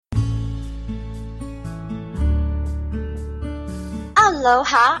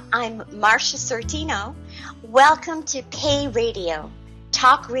Aloha, I'm Marcia Sortino. Welcome to Pay Radio,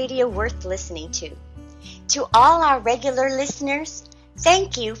 talk radio worth listening to. To all our regular listeners,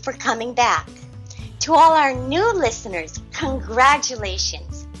 thank you for coming back. To all our new listeners,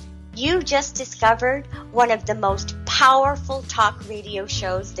 congratulations. You just discovered one of the most powerful talk radio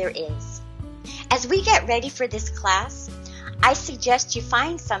shows there is. As we get ready for this class, I suggest you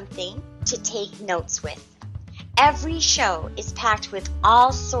find something to take notes with. Every show is packed with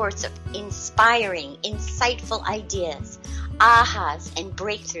all sorts of inspiring, insightful ideas, ahas, and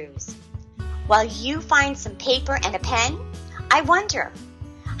breakthroughs. While you find some paper and a pen, I wonder,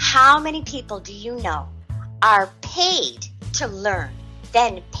 how many people do you know are paid to learn,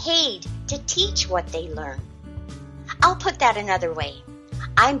 then paid to teach what they learn? I'll put that another way.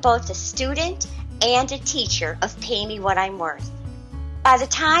 I'm both a student and a teacher of Pay Me What I'm Worth. By the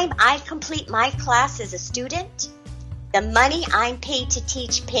time I complete my class as a student, the money I'm paid to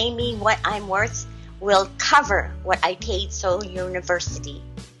teach Pay Me What I'm Worth will cover what I paid Seoul University,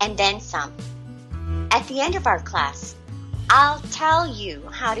 and then some. At the end of our class, I'll tell you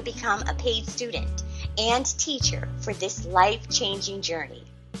how to become a paid student and teacher for this life-changing journey.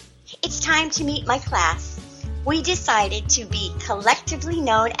 It's time to meet my class. We decided to be collectively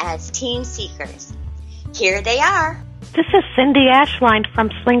known as Team Seekers. Here they are. This is Cindy Ashline from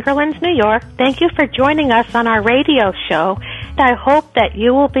Slingerlands, New York. Thank you for joining us on our radio show. I hope that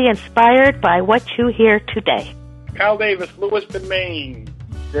you will be inspired by what you hear today. Kyle Davis, Lewiston, Maine.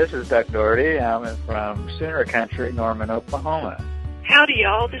 This is Doug Doherty. I'm from Sooner Country, Norman, Oklahoma. Howdy,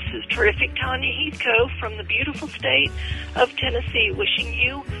 y'all. This is terrific Tanya Heathcote from the beautiful state of Tennessee, wishing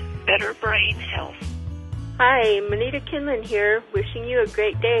you better brain health. Hi, Manita Kinlan here, wishing you a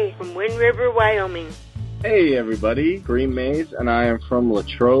great day from Wind River, Wyoming. Hey everybody, Green Mays, and I am from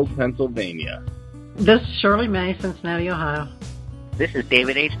Latrobe, Pennsylvania. This is Shirley May, Cincinnati, Ohio. This is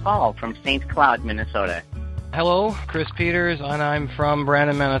David H. Paul from St. Cloud, Minnesota. Hello, Chris Peters, and I'm from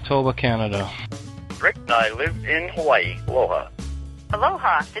Brandon, Manitoba, Canada. Rick, I live in Hawaii. Aloha.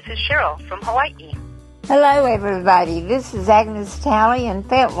 Aloha, this is Cheryl from Hawaii. Hello everybody, this is Agnes Talley in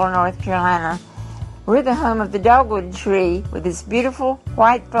Fayetteville, North Carolina. We're the home of the dogwood tree with its beautiful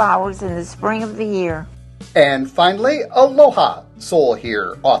white flowers in the spring of the year. And finally, Aloha, Soul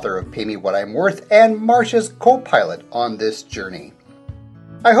here, author of Pay Me What I'm Worth and Marcia's co-pilot on this journey.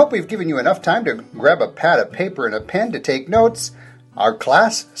 I hope we've given you enough time to grab a pad of paper and a pen to take notes. Our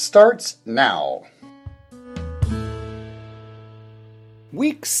class starts now.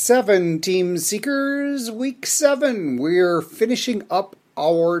 Week 7, Team Seekers. Week 7, we're finishing up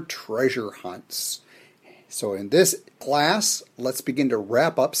our treasure hunts. So in this class, let's begin to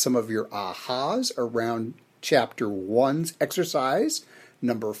wrap up some of your ahas around Chapter 1's exercise,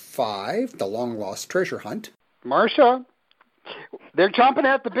 number 5, the long-lost treasure hunt. Marcia, they're chomping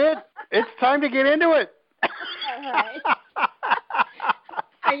at the bit. It's time to get into it. All right.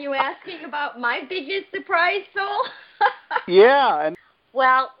 Are you asking about my biggest surprise, Soul? Yeah.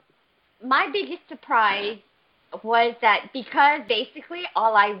 Well, my biggest surprise was that because basically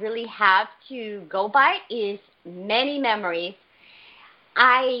all I really have to go by is many memories,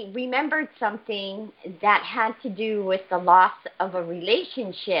 I remembered something that had to do with the loss of a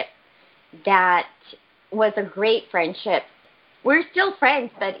relationship that was a great friendship. We're still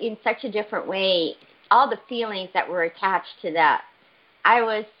friends, but in such a different way. All the feelings that were attached to that. I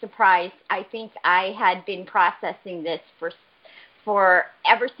was surprised. I think I had been processing this for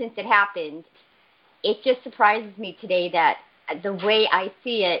ever since it happened. It just surprises me today that the way I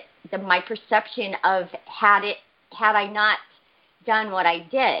see it, my perception of had I not done what I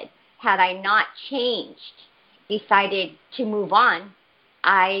did, had I not changed, decided to move on,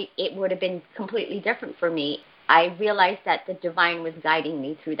 it would have been completely different for me. I realized that the divine was guiding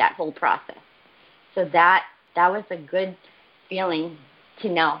me through that whole process. So that was a good feeling to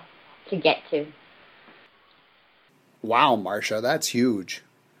know, to get to. Wow, Marcia, that's huge.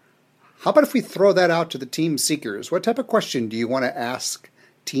 How about if we throw that out to the Team Seekers? What type of question do you want to ask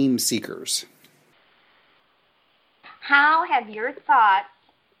Team Seekers? How have your thoughts,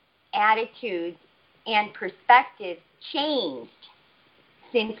 attitudes, and perspectives changed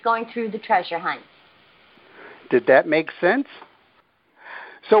since going through the treasure hunt? Did that make sense?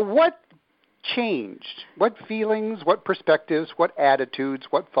 So what changed? What feelings, what perspectives, what attitudes,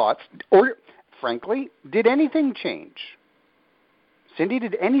 what thoughts, or frankly, did anything change? Cindy,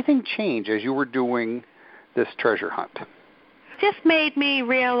 did anything change as you were doing this treasure hunt? Just made me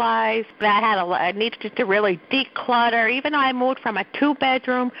realize that I needed to really declutter. Even though I moved from a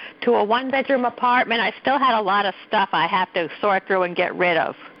 2-bedroom to a 1-bedroom apartment, I still had a lot of stuff I have to sort through and get rid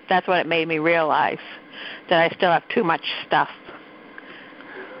of. That's what it made me realize, that I still have too much stuff.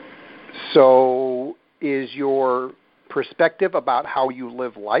 So is your perspective about how you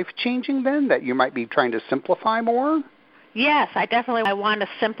live life changing then, that you might be trying to simplify more? Yes, I want to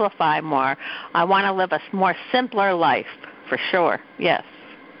simplify more. I want to live a more simpler life, for sure, yes.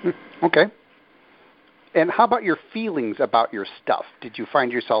 Okay. And how about your feelings about your stuff? Did you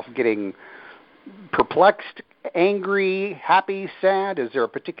find yourself getting perplexed, angry, happy, sad? Is there a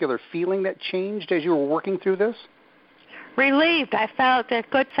particular feeling that changed as you were working through this? Relieved. I felt a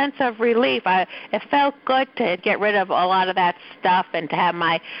good sense of relief. It felt good to get rid of a lot of that stuff and to have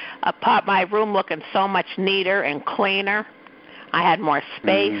my room looking so much neater and cleaner. I had more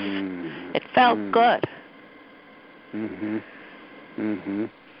space. It felt good.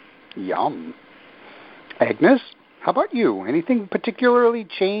 Yum. Agnes, how about you? Anything particularly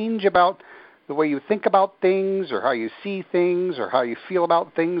change about the way you think about things or how you see things or how you feel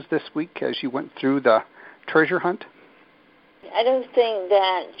about things this week as you went through the treasure hunt? I don't think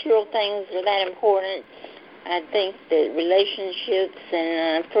that material things are that important. I think that relationships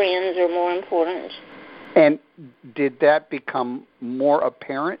and friends are more important. And did that become more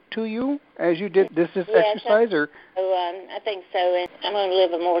apparent to you as you did this exercise? I think so. And I'm going to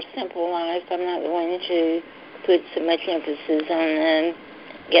live a more simple life. I'm not going to put so much emphasis on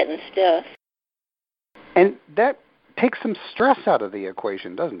getting stuff. And that takes some stress out of the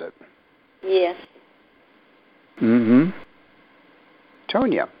equation, doesn't it? Yes.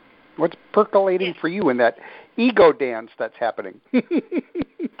 Tonya, what's percolating for you in that ego dance that's happening?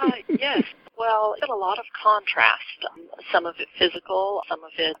 Yes. Well, it's a lot of contrast. Some of it physical, some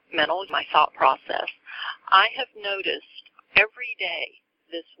of it mental, my thought process. I have noticed every day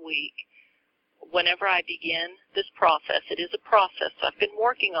this week, whenever I begin this process, it is a process, so I've been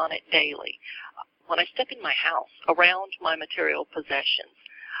working on it daily. When I step in my house, around my material possessions,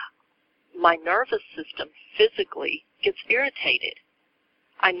 my nervous system physically gets irritated.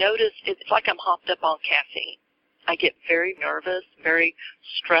 I notice it's like I'm hopped up on caffeine. I get very nervous, very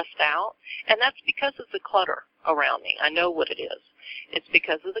stressed out, and that's because of the clutter around me. I know what it is. It's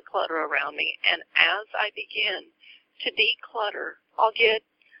because of the clutter around me, and as I begin to declutter, I'll get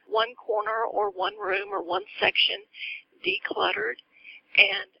one corner or one room or one section decluttered,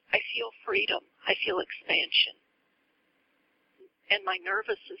 and I feel freedom. I feel expansion. And my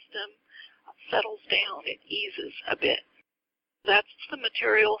nervous system settles down. It eases a bit. That's the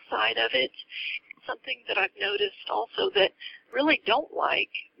material side of it. Something that I've noticed also that really don't like,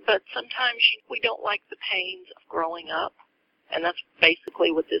 but sometimes we don't like the pains of growing up, and that's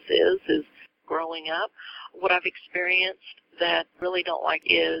basically what this is growing up. What I've experienced that really don't like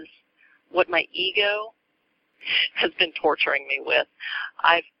is what my ego has been torturing me with.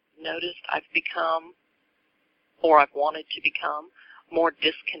 I've noticed I've become, or I've wanted to become, more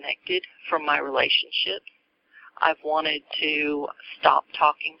disconnected from my relationships. I've wanted to stop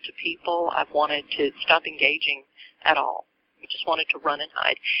talking to people. I've wanted to stop engaging at all. I just wanted to run and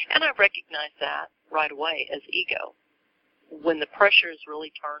hide. And I recognize that right away as ego. When the pressure is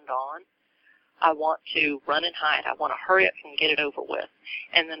really turned on, I want to run and hide. I want to hurry up and get it over with.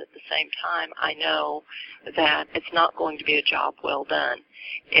 And then at the same time, I know that it's not going to be a job well done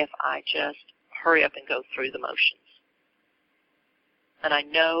if I just hurry up and go through the motions. And I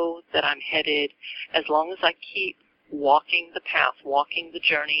know that I'm headed, as long as I keep walking the path, walking the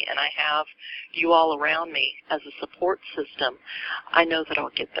journey, and I have you all around me as a support system, I know that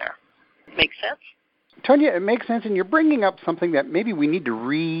I'll get there. Make sense? Tonya, it makes sense, and you're bringing up something that maybe we need to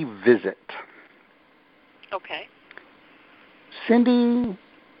revisit. Okay. Cindy,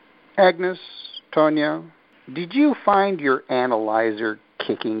 Agnes, Tonya, did you find your analyzer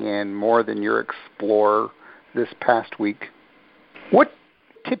kicking in more than your explorer this past week? What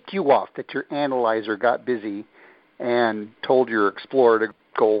tipped you off that your analyzer got busy and told your explorer to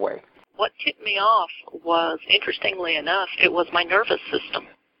go away? What tipped me off was, interestingly enough, it was my nervous system.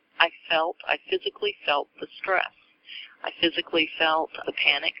 I physically felt the stress. I physically felt the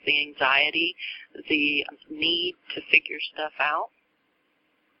panic, the anxiety, the need to figure stuff out.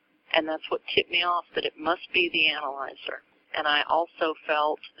 And that's what tipped me off, that it must be the analyzer. And I also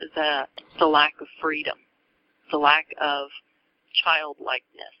felt that the lack of freedom, the lack of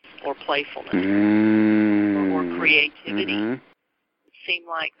childlikeness or playfulness or creativity. It seemed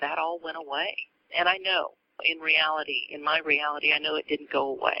like that all went away. And I know, in my reality, I know it didn't go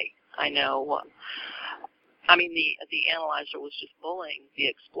away. I know, the analyzer was just bullying the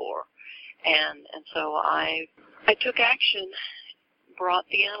explorer. And so I took action, brought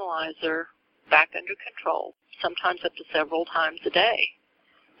the analyzer back under control, sometimes up to several times a day.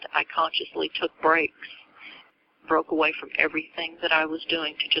 I consciously took breaks, broke away from everything that I was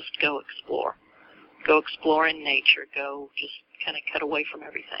doing to just go explore. Go explore in nature, go just kind of cut away from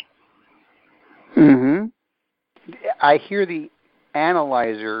everything. Mm-hmm. I hear the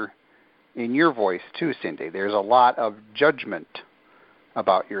analyzer in your voice too, Cindy. There's a lot of judgment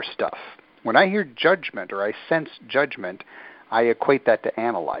about your stuff. When I hear judgment or I sense judgment, I equate that to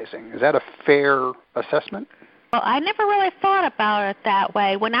analyzing. Is that a fair assessment? Well, I never really thought about it that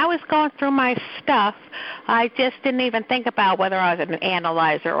way. When I was going through my stuff, I just didn't even think about whether I was an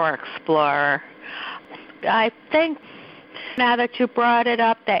analyzer or explorer. I think now that you brought it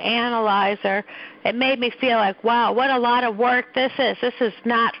up, the analyzer, it made me feel like, wow, what a lot of work this is. This is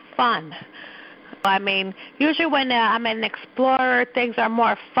not fun. I mean, usually when I'm an explorer, things are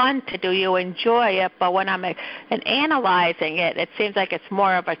more fun to do. You enjoy it. But when I'm analyzing it, it seems like it's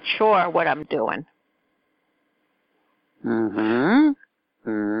more of a chore what I'm doing. Mm-hmm.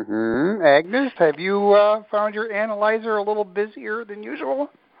 Mm-hmm. Agnes, have you found your analyzer a little busier than usual?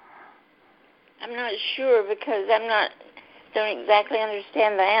 I'm not sure because don't exactly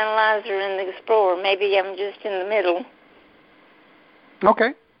understand the analyzer and the explorer. Maybe I'm just in the middle.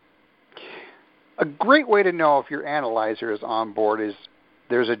 Okay. A great way to know if your analyzer is on board is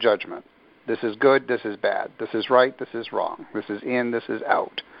there's a judgment. This is good, this is bad. This is right, this is wrong. This is in, this is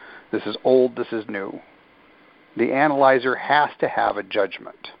out. This is old, this is new. The analyzer has to have a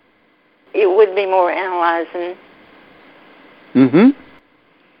judgment. It would be more analyzing.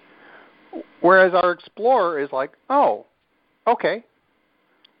 Mm-hmm. Whereas our explorer is like, oh, okay.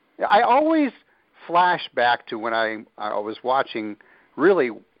 I always flash back to when I was watching,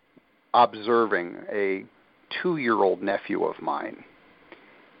 really observing a 2-year-old nephew of mine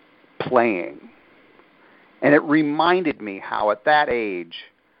playing. And it reminded me how at that age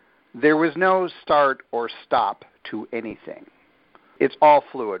there was no start or stop to anything. It's all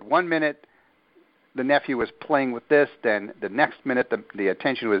fluid. 1 minute the nephew was playing with this, then the next minute the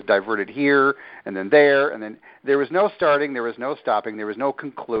attention was diverted here and then there, and then there was no starting, there was no stopping, there was no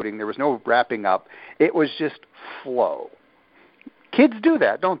concluding, there was no wrapping up. It was just flow. Kids do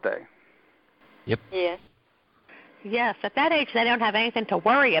that, don't they? Yep. Yeah. Yes, at that age they don't have anything to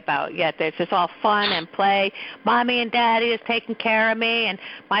worry about yet. It's just all fun and play. Mommy and Daddy is taking care of me, and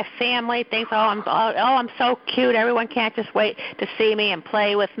my family thinks, I'm so cute. Everyone can't just wait to see me and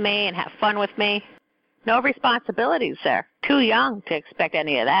play with me and have fun with me. No responsibilities there. Too young to expect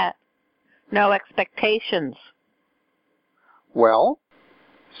any of that. No expectations. Well,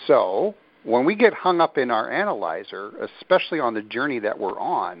 so when we get hung up in our analyzer, especially on the journey that we're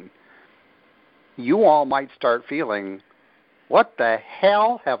on, you all might start feeling, what the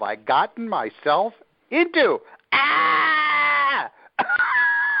hell have I gotten myself into? Ah!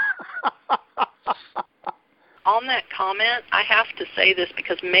 On that comment, I have to say this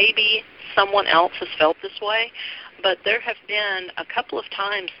because maybe someone else has felt this way, but there have been a couple of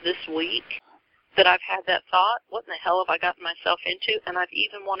times this week that I've had that thought, what in the hell have I gotten myself into? And I've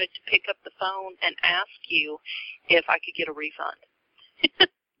even wanted to pick up the phone and ask you if I could get a refund.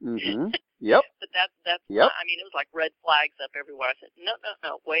 Mm-hmm. Yep. But that's yep. I mean, it was like red flags up everywhere. I said, no,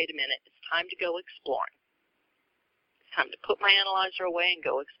 wait a minute. It's time to go exploring. It's time to put my analyzer away and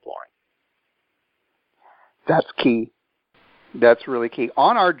go exploring. That's key. That's really key.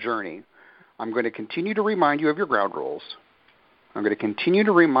 On our journey, I'm going to continue to remind you of your ground rules. I'm going to continue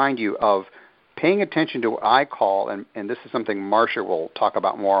to remind you of paying attention to what I call, and this is something Marcia will talk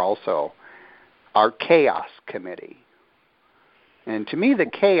about more also, our chaos committee. And to me, the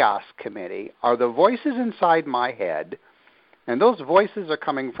chaos committee are the voices inside my head, and those voices are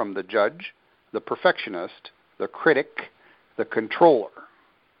coming from the judge, the perfectionist, the critic, the controller.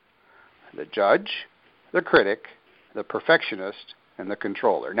 The judge, the critic, the perfectionist, and the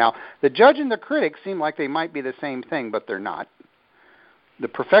controller. Now, the judge and the critic seem like they might be the same thing, but they're not. The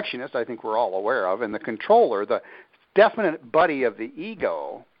perfectionist, I think we're all aware of, and the controller, the definite buddy of the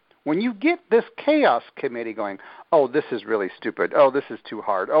ego. When you get this chaos committee going, oh, this is really stupid, oh, this is too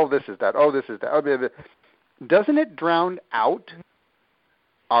hard, oh, this is that, oh, this is that, oh, blah, blah, doesn't it drown out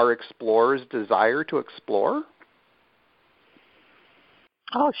our explorer's desire to explore?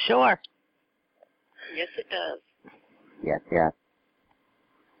 Oh, sure. Yes, it does. Yes.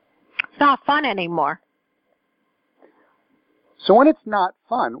 It's not fun anymore. So when it's not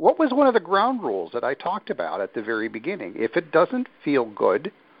fun, what was one of the ground rules that I talked about at the very beginning? If it doesn't feel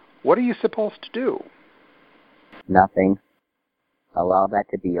good, what are you supposed to do? Nothing. Allow that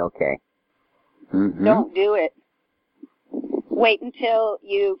to be okay. Mm-hmm. Don't do it. Wait until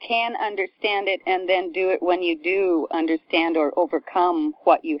you can understand it and then do it when you do understand or overcome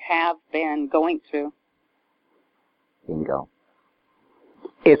what you have been going through. Bingo.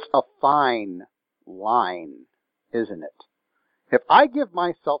 It's a fine line, isn't it? If I give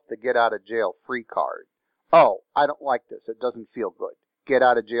myself the get out of jail free card, oh, I don't like this, it doesn't feel good. get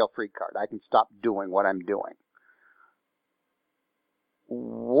out of jail free card. I can stop doing what I'm doing.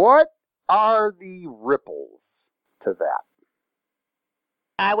 What are the ripples to that?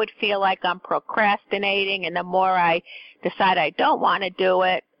 I would feel like I'm procrastinating, and the more I decide I don't want to do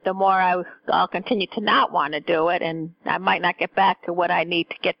it, the more I'll continue to not want to do it, and I might not get back to what I need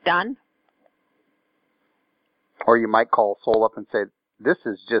to get done. Or you might call Soul up and say, this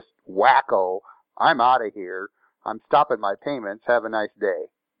is just wacko. I'm out of here. I'm stopping my payments. Have a nice day.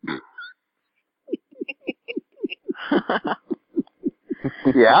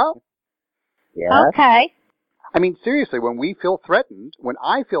 Yeah? Yeah. Okay. I mean, seriously, when I feel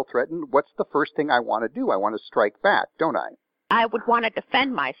threatened, what's the first thing I want to do? I want to strike back, don't I? I would want to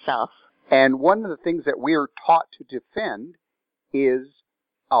defend myself. And one of the things that we're taught to defend is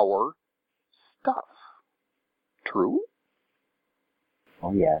our stuff. True?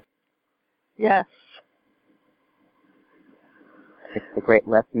 Oh, yes. Yes. It's the great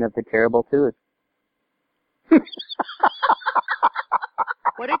lesson of the terrible twos.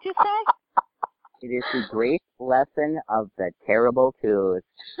 What did you say? It is the great lesson of the terrible twos.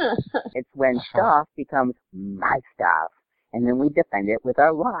 It's when stuff becomes my stuff, and then we defend it with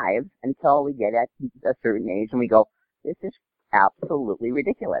our lives until we get at a certain age and we go, this is absolutely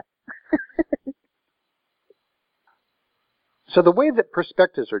ridiculous. So the way that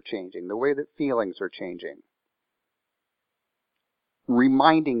perspectives are changing, the way that feelings are changing,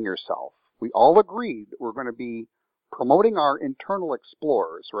 reminding yourself, we all agreed that we're going to be promoting our internal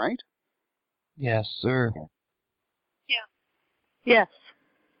explorers, right? Yes, sir. Yeah. Yes.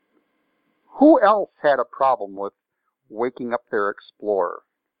 Who else had a problem with waking up their explorer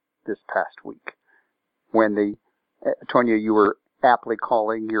this past week? When Tonya, you were aptly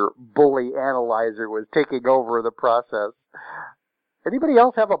calling your bully analyzer was taking over the process. Anybody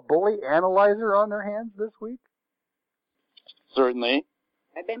else have a bully analyzer on their hands this week? Certainly.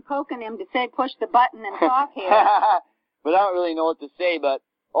 I've been poking him to say push the button and talk here. But I don't really know what to say, but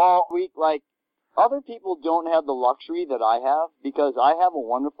all week, like, other people don't have the luxury that I have because I have a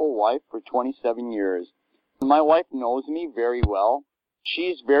wonderful wife for 27 years. My wife knows me very well.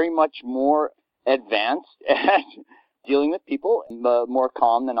 She's very much more advanced at dealing with people, more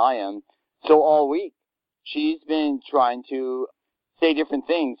calm than I am. So all week, she's been trying to say different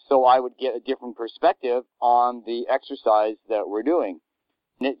things so I would get a different perspective on the exercise that we're doing.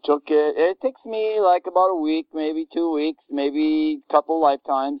 And it takes me like about a week, maybe 2 weeks, maybe a couple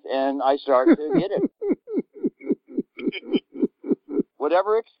lifetimes, and I start to get it.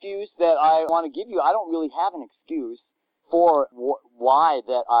 Whatever excuse that I want to give you, I don't really have an excuse for why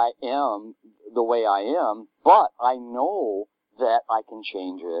that I am the way I am, but I know that I can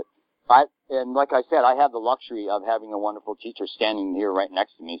change it. And like I said, I have the luxury of having a wonderful teacher standing here right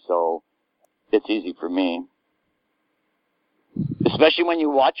next to me, so it's easy for me. Especially when you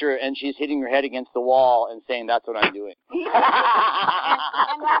watch her and she's hitting her head against the wall and saying, that's what I'm doing. and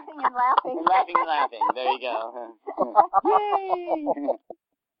laughing and laughing. And laughing and laughing. There you go. Yay!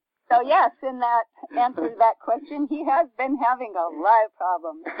 So yes, in that answer to that question, he has been having a lot of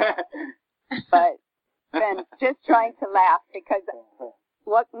problems. But been just trying to laugh because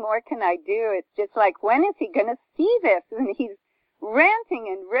what more can I do? It's just like, when is he going to see this? And he's ranting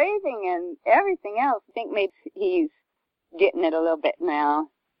and raving and everything else. I think maybe he's getting it a little bit now.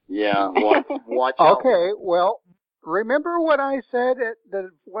 Yeah, watch out. Okay, well, remember what I said at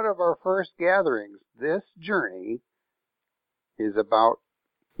one of our first gatherings. This journey is about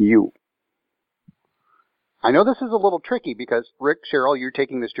you. I know this is a little tricky because, Rick, Cheryl, you're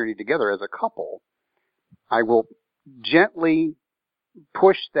taking this journey together as a couple. I will gently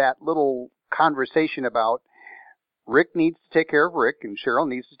push that little conversation about Rick needs to take care of Rick and Cheryl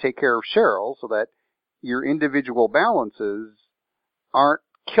needs to take care of Cheryl so that your individual balances aren't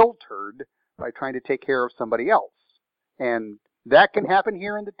kiltered by trying to take care of somebody else. And that can happen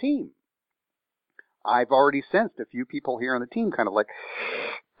here in the team. I've already sensed a few people here on the team kind of like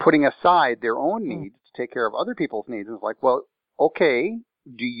putting aside their own needs to take care of other people's needs. And it's like, well, okay,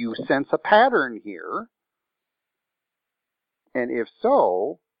 do you sense a pattern here? And if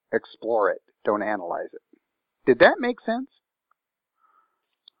so, explore it. Don't analyze it. Did that make sense?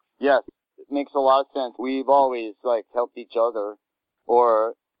 Yes. Makes a lot of sense. We've always helped each other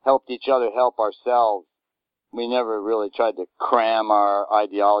or helped each other help ourselves. We never really tried to cram our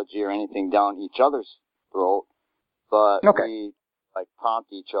ideology or anything down each other's throat, but we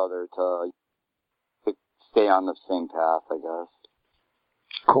prompt each other to stay on the same path, I guess.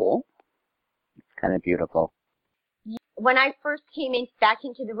 Cool. It's kind of beautiful. When I first came back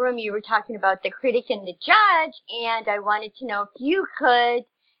into the room, you were talking about the critic and the judge, and I wanted to know if you could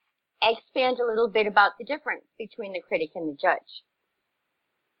expand a little bit about the difference between the critic and the judge.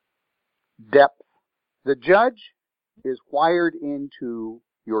 depth. The judge is wired into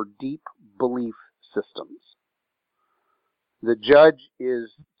your deep belief systems. The judge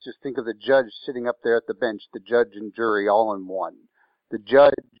is, just think of the judge sitting up there at the bench, the judge and jury all in one. The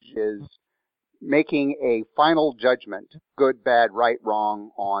judge is making a final judgment, good, bad, right,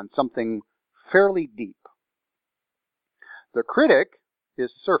 wrong, on something fairly deep. The critic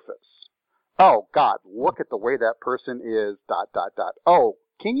is surface. Oh, God, look at the way that person is, ... Oh,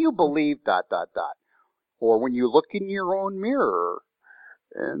 can you believe ... Or when you look in your own mirror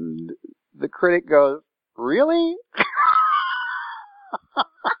and the critic goes, really?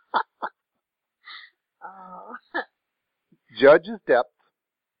 Oh. Judge is depth.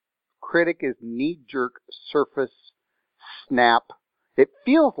 Critic is knee-jerk, surface, snap. It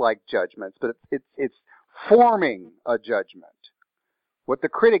feels like judgments, but it's forming a judgment. What the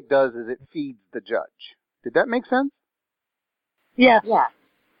critic does is it feeds the judge. Did that make sense? Yes. Yeah.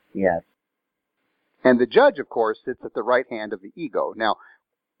 Yes. And the judge, of course, sits at the right hand of the ego. Now,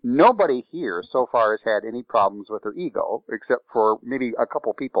 nobody here so far has had any problems with their ego, except for maybe a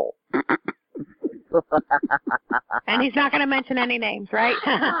couple people. And he's not going to mention any names, right?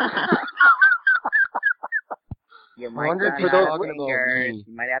 You might not have fingers.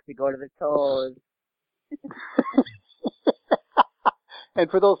 You might have to go to the toes. And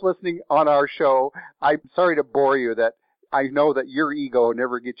for those listening on our show, I'm sorry to bore you that I know that your ego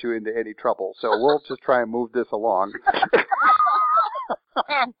never gets you into any trouble, so we'll just try and move this along.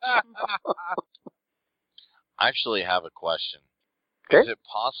 I actually have a question. Okay. Is it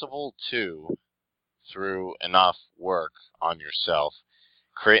possible to, through enough work on yourself,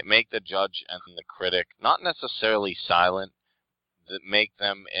 make the judge and the critic not necessarily silent, that make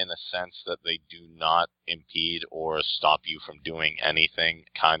them in a sense that they do not impede or stop you from doing anything,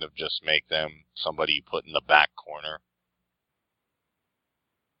 kind of just make them somebody you put in the back corner?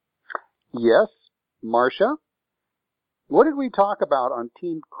 Yes, Marcia? What did we talk about on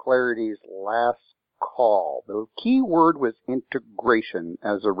Team Clarity's last call? The key word was integration,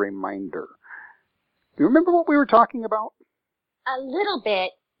 as a reminder. Do you remember what we were talking about? A little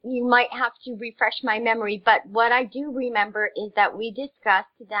bit. You might have to refresh my memory, but what I do remember is that we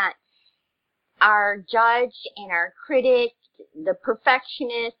discussed that our judge and our critic, the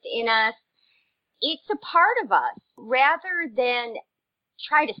perfectionist in us, it's a part of us. Rather than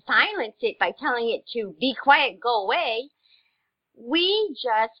try to silence it by telling it to be quiet, go away, we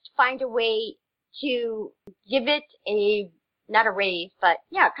just find a way to give it not a raise, but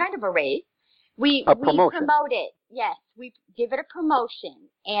yeah, kind of a raise. We promote it. Yes, we give it a promotion,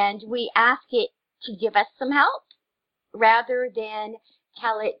 and we ask it to give us some help rather than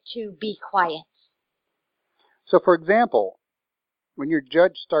tell it to be quiet. So, for example, when your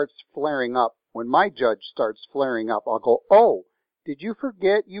judge starts flaring up, when my judge starts flaring up, I'll go, oh, did you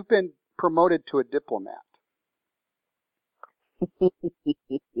forget you've been promoted to a diplomat?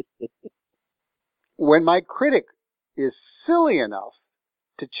 When my critic is silly enough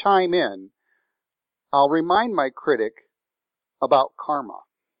to chime in, I'll remind my critic about karma.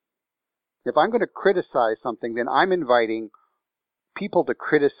 If I'm going to criticize something, then I'm inviting people to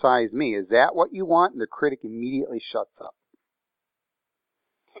criticize me. Is that what you want? And the critic immediately shuts up.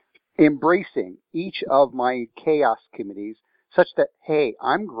 Embracing each of my chaos committees such that, hey,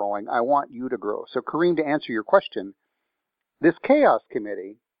 I'm growing, I want you to grow. So, Kareem, to answer your question, this chaos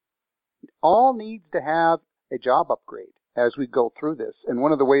committee all needs to have a job upgrade as we go through this. And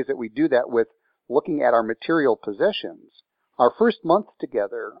one of the ways that we do that with looking at our material possessions, our first month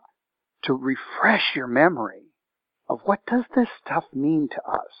together, to refresh your memory of what does this stuff mean to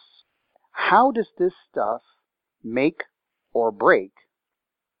us? How does this stuff make or break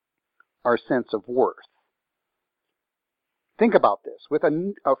our sense of worth? Think about this with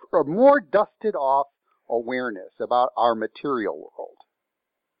a more dusted off awareness about our material world.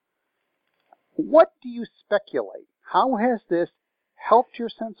 What do you speculate? How has this helped your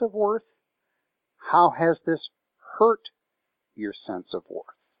sense of worth? How has this hurt your sense of worth?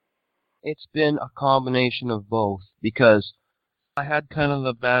 It's been a combination of both, because I had kind of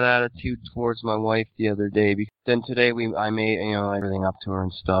a bad attitude towards my wife the other day. Then today I made everything up to her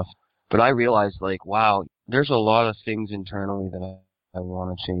and stuff. But I realized, wow, there's a lot of things internally that I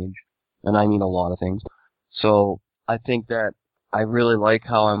want to change. And I mean a lot of things. So I think that I really like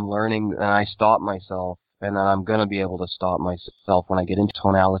how I'm learning, and I stop myself, and that I'm going to be able to stop myself when I get into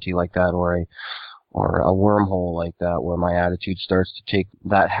tonality like that, or a wormhole like that, where my attitude starts to take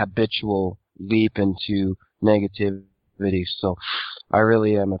that habitual leap into negativity. So I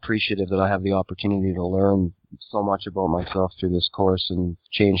really am appreciative that I have the opportunity to learn so much about myself through this course and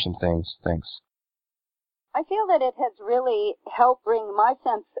change some things. Thanks. I feel that it has really helped bring my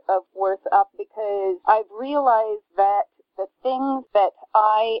sense of worth up because I've realized that the things that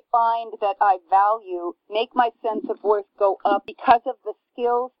I find that I value make my sense of worth go up because of the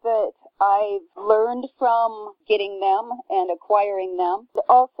skills that I've learned from getting them and acquiring them.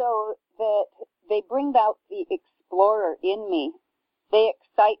 Also that they bring out the explorer in me. They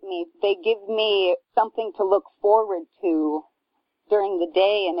excite me. They give me something to look forward to during the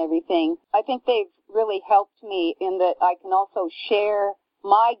day and everything. I think they've really helped me in that I can also share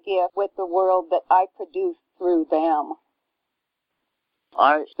my gift with the world that I produce through them.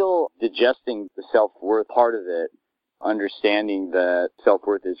 I'm still digesting the self-worth part of it, understanding that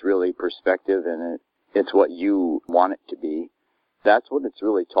self-worth is really perspective and it's what you want it to be. That's what it's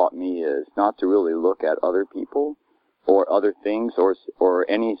really taught me, is not to really look at other people or other things or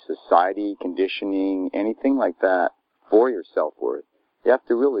any society, conditioning, anything like that for your self-worth. You have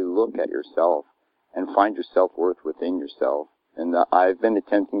to really look at yourself and find your self-worth within yourself. And I've been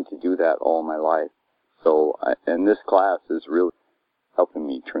attempting to do that all my life. So, and this class is really helping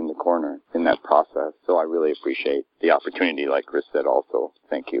me turn the corner in that process. So I really appreciate the opportunity, like Chris said also.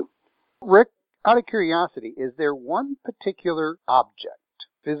 Thank you. Rick, out of curiosity, is there one particular object,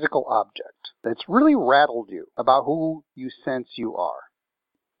 physical object, that's really rattled you about who you sense you are?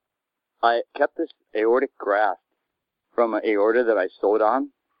 I kept this aortic graft from an aorta that I sewed on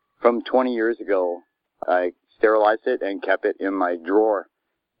from 20 years ago. I sterilized it and kept it in my drawer.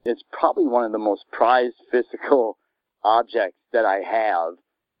 It's probably one of the most prized physical objects that I have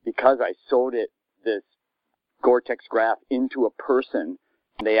because I sewed this Gore-Tex graft into a person.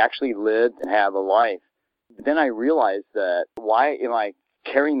 They actually lived and have a life. Then I realized that why am I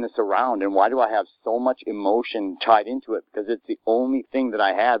carrying this around and why do I have so much emotion tied into it? Because it's the only thing that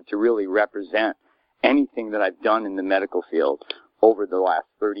I have to really represent anything that I've done in the medical field over the last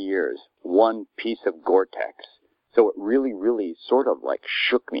 30 years. One piece of Gore-Tex. So it really, really sort of like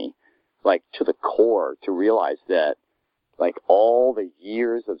shook me like to the core to realize that like all the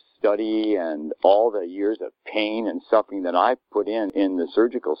years of study and all the years of pain and suffering that I put in the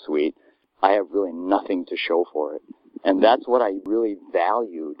surgical suite, I have really nothing to show for it. And that's what I really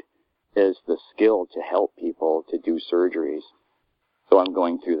valued, is the skill to help people to do surgeries. So I'm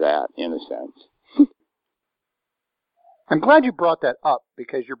going through that in a sense. I'm glad you brought that up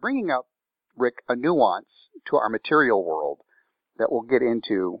because you're bringing up, Rick, a nuance to our material world that we'll get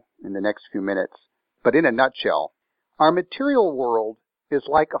into in the next few minutes. But in a nutshell, our material world is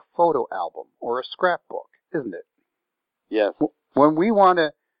like a photo album or a scrapbook, isn't it? Yes. When we want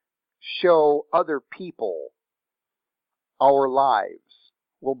to show other people our lives,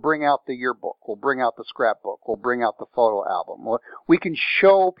 we'll bring out the yearbook, we'll bring out the scrapbook, we'll bring out the photo album. We can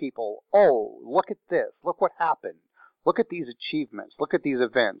show people, oh, look at this, look what happened. Look at these achievements, look at these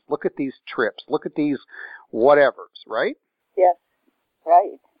events, look at these trips, look at these whatevers, right? Yes,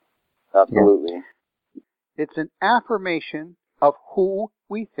 right. Absolutely. It's an affirmation of who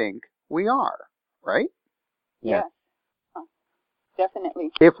we think we are, right? Yes.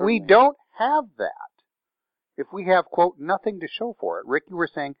 Definitely. If we don't have that, if we have, quote, nothing to show for it, Rick, you were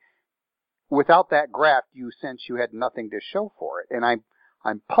saying without that graft, you sense you had nothing to show for it. And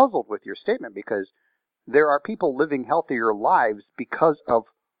I'm puzzled with your statement because there are people living healthier lives because of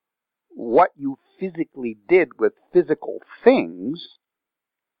what you physically did with physical things,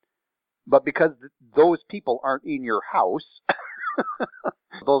 but because those people aren't in your house,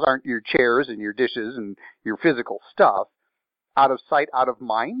 those aren't your chairs and your dishes and your physical stuff, out of sight, out of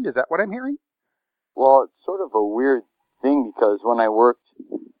mind? Is that what I'm hearing? Well, it's sort of a weird thing because when I worked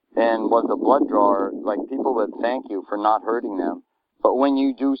and was a blood drawer, like people would thank you for not hurting them. But when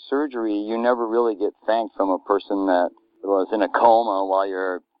you do surgery, you never really get thanked from a person that was in a coma while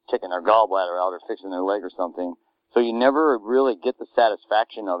you're taking their gallbladder out or fixing their leg or something. So you never really get the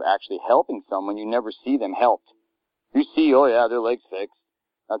satisfaction of actually helping someone. You never see them helped. You see, oh yeah, their leg's fixed.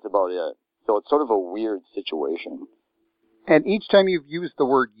 That's about it. So it's sort of a weird situation. And each time you've used the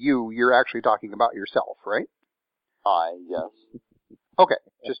word you, you're actually talking about yourself, right? Yes. Okay,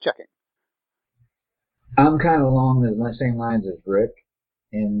 just checking. I'm kind of along the same lines as Rick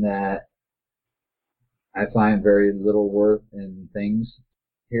in that I find very little worth in things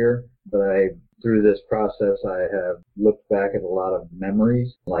here, but through this process, I have looked back at a lot of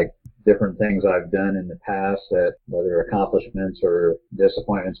memories, like different things I've done in the past, that whether accomplishments or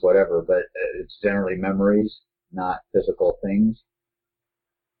disappointments, whatever, but it's generally memories, not physical things.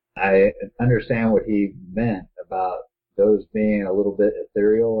 I understand what he meant about those being a little bit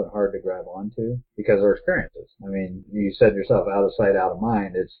ethereal and hard to grab onto because they're experiences. I mean, you said yourself, out of sight, out of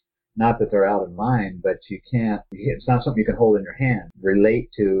mind. Not that they're out of mind, but it's not something you can hold in your hand, relate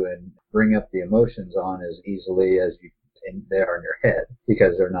to, and bring up the emotions on as easily as they are in your head,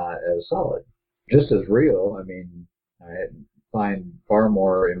 because they're not as solid. Just as real, I mean, I find far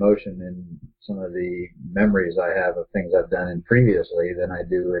more emotion in some of the memories I have of things I've done in previously than I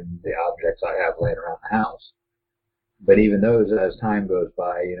do in the objects I have laying around the house. But even those, as time goes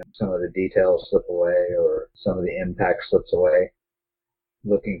by, some of the details slip away or some of the impact slips away.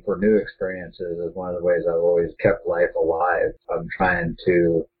 Looking for new experiences is one of the ways I've always kept life alive. I'm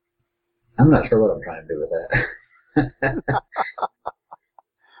not sure what I'm trying to do with that.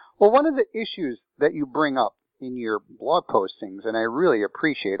 Well, one of the issues that you bring up in your blog postings, and I really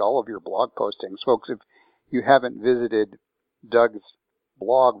appreciate all of your blog postings, folks, if you haven't visited Doug's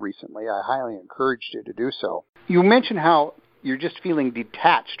blog recently, I highly encourage you to do so. You mentioned how you're just feeling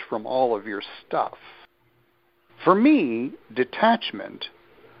detached from all of your stuff. For me, detachment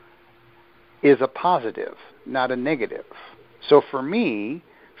is a positive, not a negative. So for me,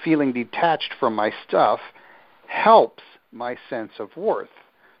 feeling detached from my stuff helps my sense of worth,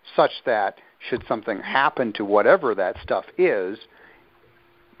 such that should something happen to whatever that stuff is,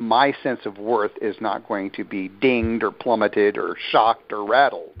 my sense of worth is not going to be dinged or plummeted or shocked or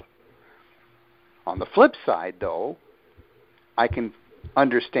rattled. On the flip side, though, I can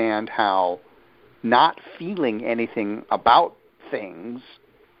understand how not feeling anything about things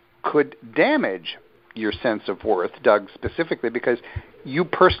could damage your sense of worth, Doug, specifically, because you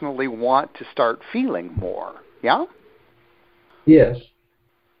personally want to start feeling more, yeah? Yes.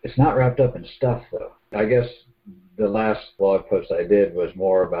 It's not wrapped up in stuff, though. I guess the last blog post I did was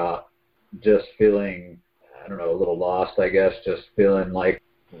more about just feeling, a little lost, I guess, just feeling like,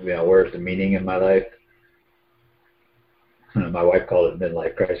 where's the meaning in my life? My wife called it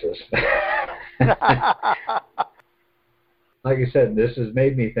midlife crisis. Like you said, this has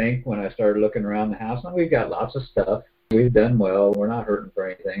made me think when I started looking around the house. Now, we've got lots of stuff. We've done well. We're not hurting for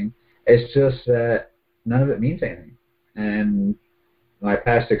anything. It's just that none of it means anything. And my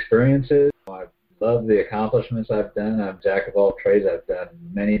past experiences, I love the accomplishments I've done. I'm a jack of all trades. I've done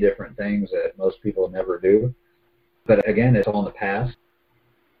many different things that most people never do. But again, it's all in the past.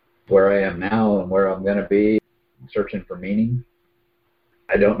 Where I am now and where I'm going to be, searching for meaning,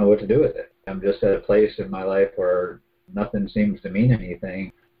 I don't know what to do with it. I'm just at a place in my life where nothing seems to mean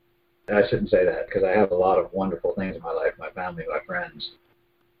anything. I shouldn't say that, because I have a lot of wonderful things in my life, my family, my friends.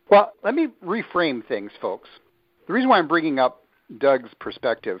 Well, let me reframe things, folks. The reason why I'm bringing up Doug's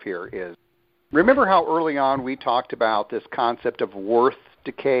perspective here is, remember how early on we talked about this concept of worth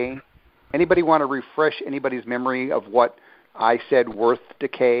decay? Anybody want to refresh anybody's memory of what I said worth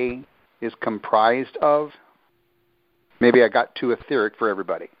decay is comprised of? Maybe I got too etheric for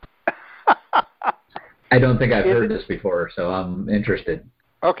everybody. I don't think I've heard this before, so I'm interested.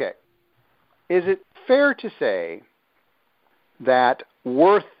 Okay. Is it fair to say that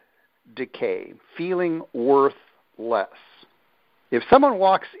worth decay, feeling worth less, if someone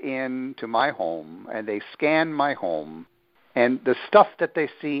walks into my home and they scan my home and the stuff that they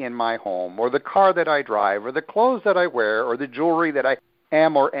see in my home, or the car that I drive, or the clothes that I wear, or the jewelry that I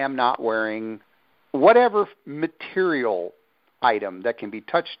am or am not wearing, whatever material item that can be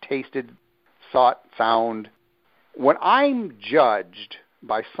touched, tasted, sought, found, when I'm judged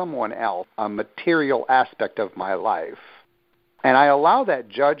by someone else, a material aspect of my life, and I allow that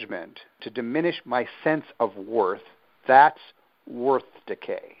judgment to diminish my sense of worth, that's worth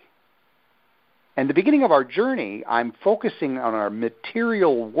decay. And the beginning of our journey, I'm focusing on our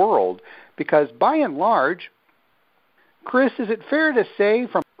material world because by and large, Chris, is it fair to say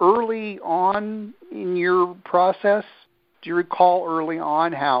from early on in your process, do you recall early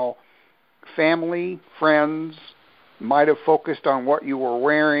on how family, friends might have focused on what you were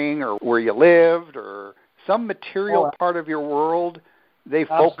wearing or where you lived or some material part of your world, they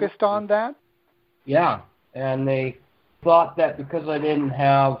focused on that? Yeah, and they thought that because I didn't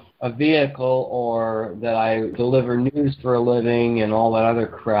have a vehicle or that I deliver news for a living and all that other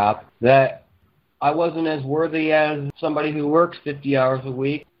crap, that I wasn't as worthy as somebody who works 50 hours a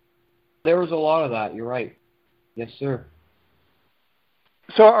week. There was a lot of that, you're right. Yes, sir.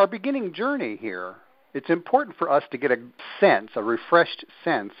 So our beginning journey here, it's important for us to get a sense, a refreshed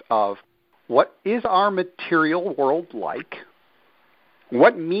sense of what is our material world like?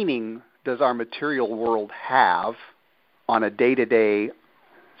 What meaning does our material world have on a day-to-day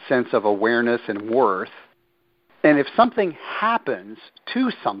sense of awareness and worth? And if something happens to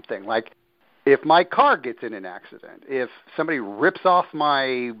something, like if my car gets in an accident, if somebody rips off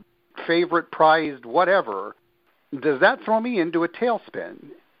my favorite prized whatever, does that throw me into a tailspin?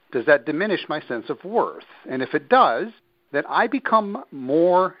 Does that diminish my sense of worth? And if it does, then I become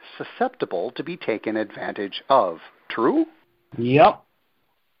more susceptible to be taken advantage of. True? Yep.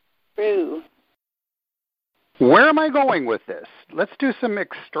 True. Where am I going with this? Let's do some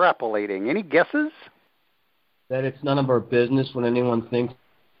extrapolating. Any guesses? That it's none of our business what anyone thinks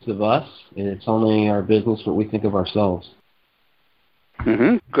of us. It's only our business what we think of ourselves.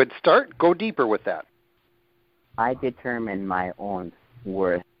 Good start. Go deeper with that. I determine my own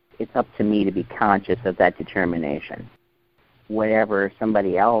worth. It's up to me to be conscious of that determination. Whatever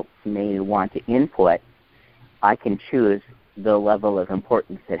somebody else may want to input, I can choose the level of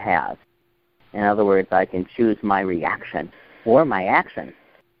importance it has. In other words, I can choose my reaction or my action.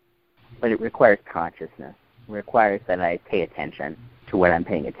 But it requires consciousness. It requires that I pay attention to what I'm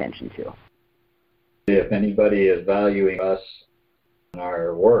paying attention to. If anybody is valuing us and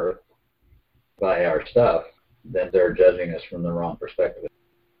our worth by our stuff, then they're judging us from the wrong perspective.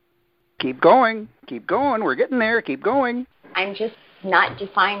 Keep going. Keep going. We're getting there. Keep going. I'm just not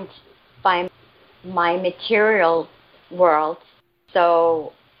defined by my material world.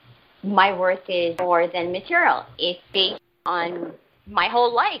 So my worth is more than material. It's based on my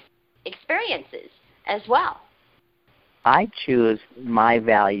whole life experiences as well. I choose my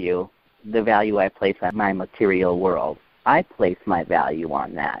value, the value I place on my material world. I place my value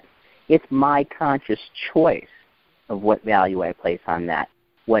on that. It's my conscious choice of what value I place on that.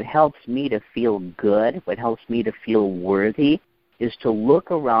 What helps me to feel good, what helps me to feel worthy, is to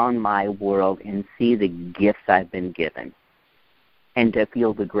look around my world and see the gifts I've been given, and to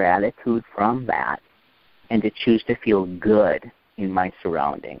feel the gratitude from that, and to choose to feel good in my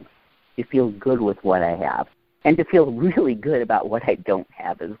surroundings, to feel good with what I have, and to feel really good about what I don't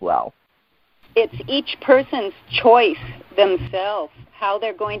have as well. It's each person's choice themselves, how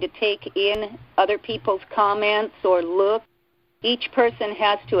they're going to take in other people's comments or look. Each person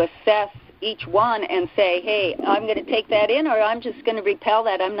has to assess each one and say, hey, I'm going to take that in, or I'm just going to repel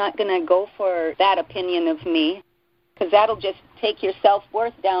that. I'm not going to go for that opinion of me, because that'll just take your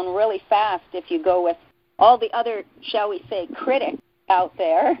self-worth down really fast if you go with all the other, shall we say, critics out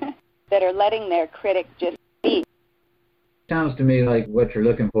there that are letting their critic just be. Sounds to me like what you're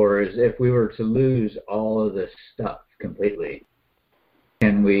looking for is if we were to lose all of this stuff completely,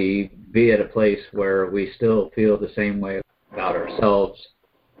 can we be at a place where we still feel the same way about ourselves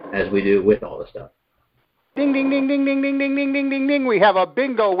as we do with all the stuff? Ding, ding, ding, ding, ding, ding, ding, ding, ding, ding, ding. We have a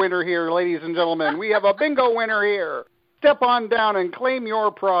bingo winner here, ladies and gentlemen. We have a bingo winner here. Step on down and claim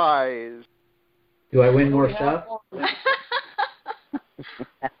your prize. Do I win more stuff?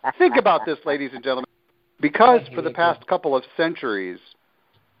 Think about this, ladies and gentlemen. Because for the past couple of centuries,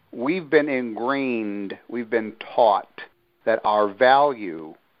 we've been ingrained, we've been taught that our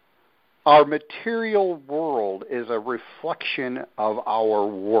value, our material world is a reflection of our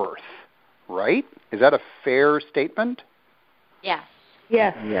worth, right? Is that a fair statement? Yes.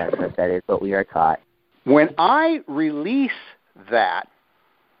 Yes, that is what we are taught. When I release that,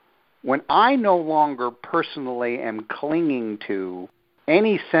 when I no longer personally am clinging to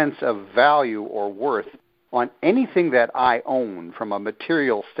any sense of value or worth on anything that I own from a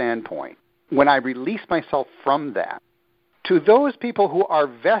material standpoint, when I release myself from that, to those people who are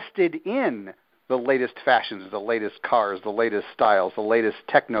vested in the latest fashions, the latest cars, the latest styles, the latest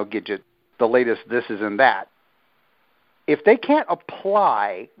techno gadget, the latest this is and that, if they can't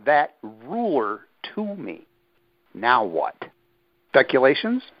apply that ruler to me, now what?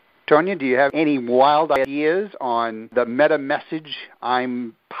 Speculations? Tonya, do you have any wild ideas on the meta message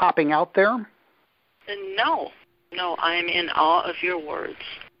I'm popping out there? No, I am in awe of your words.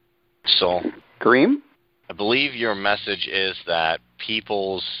 So, Kareem? I believe your message is that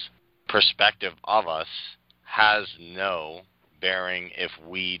people's perspective of us has no bearing if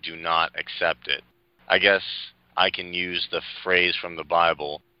we do not accept it. I guess I can use the phrase from the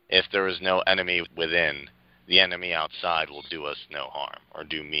Bible, if there is no enemy within, the enemy outside will do us no harm, or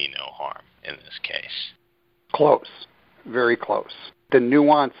do me no harm in this case. Close. Very close. The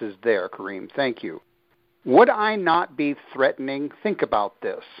nuance is there, Kareem. Thank you. Would I not be threatening? Think about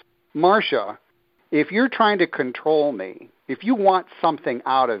this. Marcia, if you're trying to control me, if you want something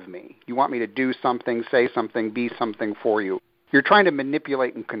out of me, you want me to do something, say something, be something for you, you're trying to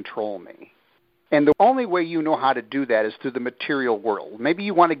manipulate and control me. And the only way you know how to do that is through the material world. Maybe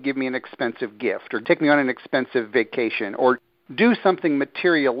you want to give me an expensive gift, or take me on an expensive vacation, or do something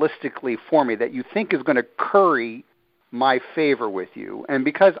materialistically for me that you think is going to curry my favor with you. And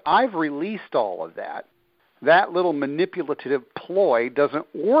because I've released all of that, that little manipulative ploy doesn't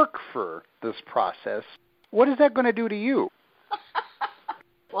work for this process. What is that going to do to you?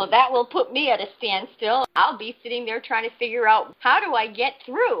 Well, that will put me at a standstill. I'll be sitting there trying to figure out, how do I get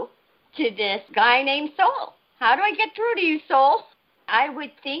through to this guy named Soul? How do I get through to you, soul? I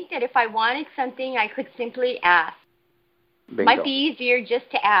would think that if I wanted something, I could simply ask. Bingo. Might be easier just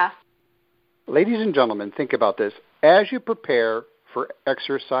to ask. Ladies and gentlemen, think about this. As you prepare for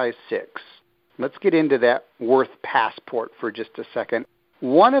exercise 6, let's get into that worth passport for just a second.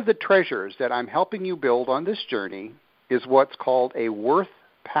 One of the treasures that I'm helping you build on this journey is what's called a worth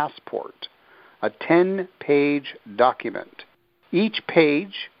passport, a 10-page document. Each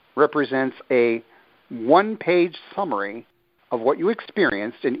page represents a 1-page summary of what you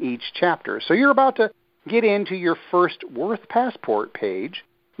experienced in each chapter. So you're about to get into your first worth passport page.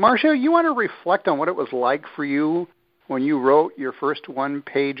 Marcia, you want to reflect on what it was like for you when you wrote your first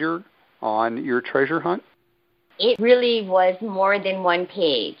 1-pager on your treasure hunt? It really was more than 1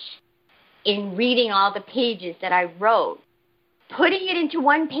 page. In reading all the pages that I wrote, putting it into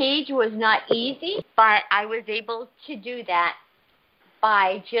 1 page was not easy, but I was able to do that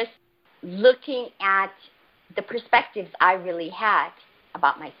by just looking at the perspectives I really had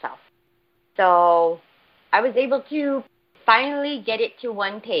about myself. So I was able to finally get it to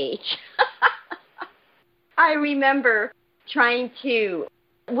 1 page. I remember trying to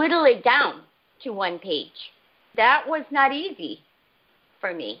whittle it down to 1 page. That was not easy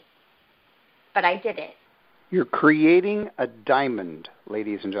for me, but I did it. You're creating a diamond,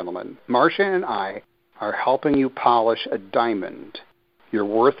 ladies and gentlemen. Marcia and I are helping you polish a diamond, your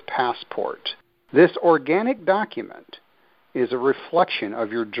worth passport. This organic document is a reflection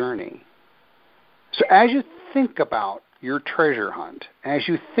of your journey. So as you think about your treasure hunt, as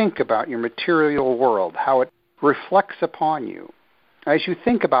you think about your material world, how it reflects upon you, as you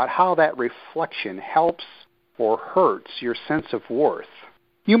think about how that reflection helps or hurts your sense of worth,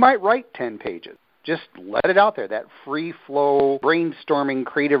 you might write 10 pages. Just let it out there, that free flow, brainstorming,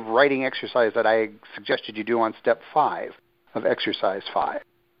 creative writing exercise that I suggested you do on step 5 of exercise 5.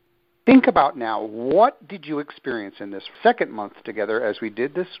 Think about now, what did you experience in this second month together as we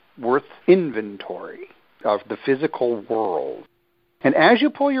did this worth inventory of the physical world? And as you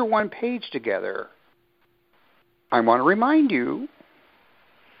pull your 1 page together, I want to remind you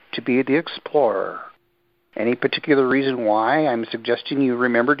to be the explorer. Any particular reason why I'm suggesting you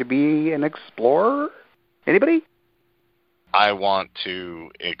remember to be an explorer? Anybody? I want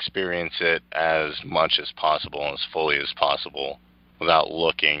to experience it as much as possible and as fully as possible without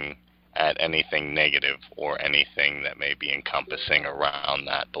looking at anything negative or anything that may be encompassing around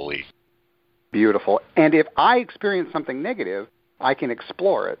that belief. Beautiful. And if I experience something negative, I can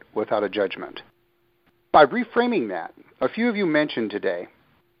explore it without a judgment. By reframing that, a few of you mentioned today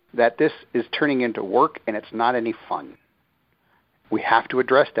that this is turning into work and it's not any fun. We have to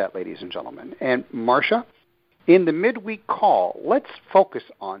address that, ladies and gentlemen. And Marcia, in the midweek call, let's focus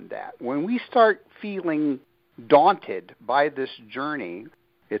on that. When we start feeling daunted by this journey,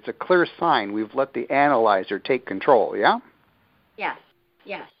 it's a clear sign we've let the analyzer take control, yeah? Yes,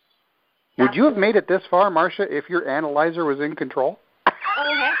 yes. Would you have made it this far, Marcia, if your analyzer was in control?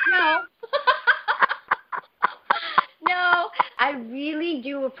 Oh, heck no. No, I really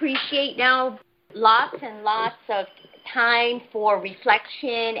do appreciate now lots and lots of time for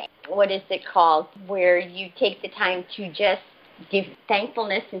reflection. What is it called? Where you take the time to just give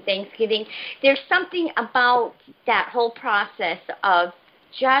thankfulness and thanksgiving. There's something about that whole process of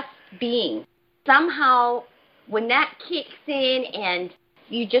just being. Somehow, when that kicks in and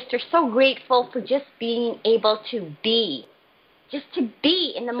you just are so grateful for just being able to be, just to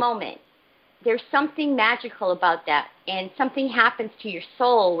be in the moment. There's something magical about that, and something happens to your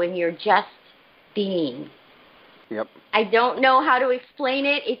soul when you're just being. Yep. I don't know how to explain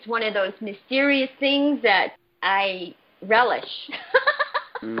it. It's one of those mysterious things that I relish.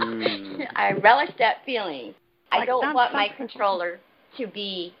 I relish that feeling. I don't want my controller to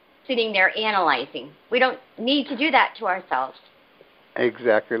be sitting there analyzing. We don't need to do that to ourselves.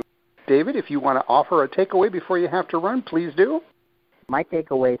 Exactly. David, if you want to offer a takeaway before you have to run, please do. My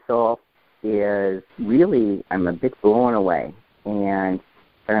takeaway, Saul, is really I'm a bit blown away.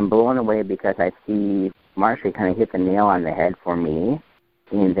 But I'm blown away because I see Marcia kind of hit the nail on the head for me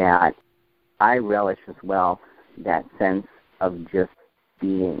in that I relish as well that sense of just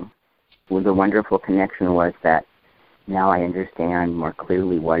being. Well, the wonderful connection was that now I understand more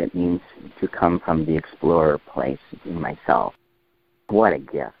clearly what it means to come from the explorer place in myself. What a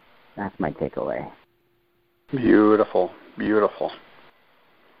gift. That's my takeaway. Beautiful, beautiful.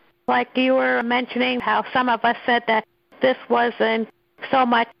 Like you were mentioning how some of us said that this wasn't so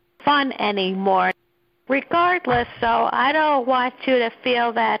much fun anymore. Regardless, though, I don't want you to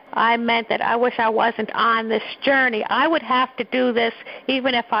feel that I meant that I wish I wasn't on this journey. I would have to do this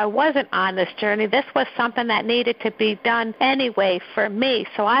even if I wasn't on this journey. This was something that needed to be done anyway for me.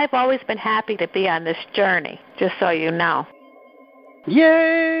 So I've always been happy to be on this journey, just so you know.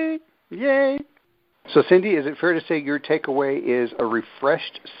 Yay! Yay! So, Cindy, is it fair to say your takeaway is a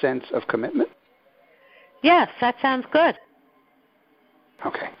refreshed sense of commitment? Yes, that sounds good.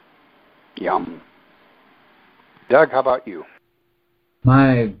 Okay. Yum. Doug, how about you?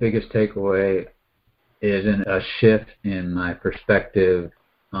 My biggest takeaway is a shift in my perspective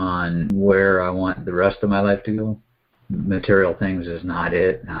on where I want the rest of my life to go. Material things is not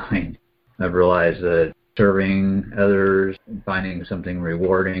it. I mean, I've realized that serving others, finding something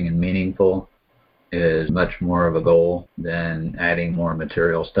rewarding and meaningful is much more of a goal than adding more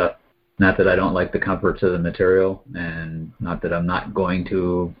material stuff. Not that I don't like the comforts of the material, and not that I'm not going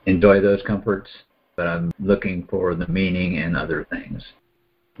to enjoy those comforts, but I'm looking for the meaning in other things.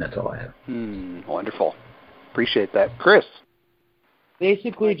 That's all I have. Wonderful. Appreciate that. Chris?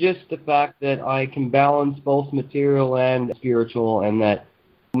 Basically just the fact that I can balance both material and spiritual, and that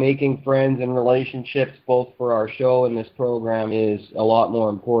making friends and relationships both for our show and this program is a lot more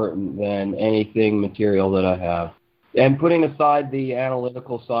important than anything material that I have. And putting aside the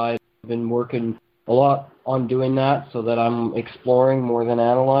analytical side, I've been working a lot on doing that so that I'm exploring more than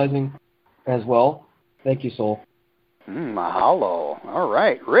analyzing as well. Thank you, Soul. Mahalo. All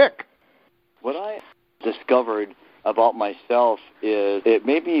right. Rick? What I discovered about myself is it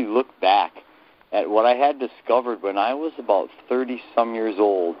made me look back at what I had discovered when I was about 30-some years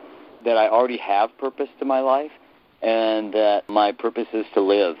old, that I already have purpose to my life, and that my purpose is to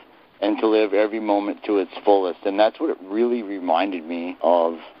live, and to live every moment to its fullest. And that's what it really reminded me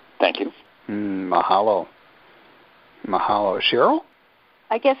of. Thank you. Mahalo. Mahalo. Cheryl?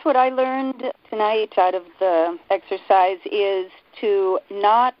 I guess what I learned tonight out of the exercise is to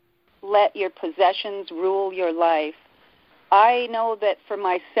not let your possessions rule your life. I know that for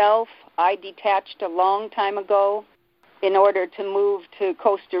myself, I detached a long time ago. In order to move to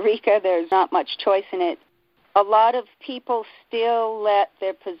Costa Rica, there's not much choice in it. A lot of people still let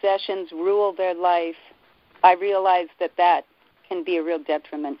their possessions rule their life. I realize that that can be a real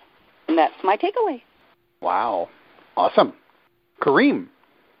detriment. And that's my takeaway. Wow. Awesome. Kareem?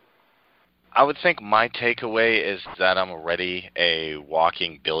 I would think my takeaway is that I'm already a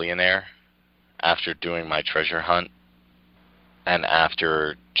walking billionaire after doing my treasure hunt, and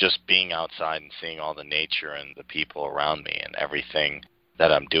after just being outside and seeing all the nature and the people around me and everything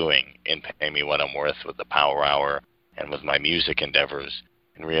that I'm doing in paying me what I'm worth with the Power Hour and with my music endeavors,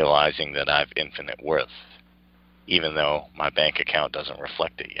 and realizing that I have infinite worth, even though my bank account doesn't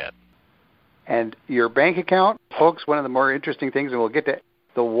reflect it yet. And your bank account, folks, one of the more interesting things, and we'll get to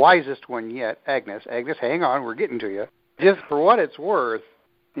the wisest one yet, Agnes. Agnes, hang on, we're getting to you. Just for what it's worth,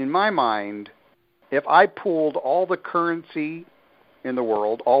 in my mind, if I pooled all the currency in the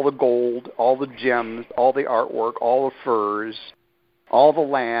world, all the gold, all the gems, all the artwork, all the furs, all the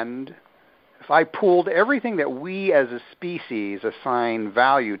land, if I pooled everything that we as a species assign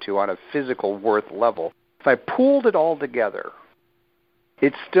value to on a physical worth level, if I pooled it all together,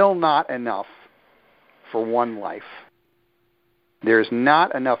 it's still not enough for one life. There's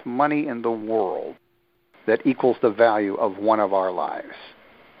not enough money in the world that equals the value of one of our lives.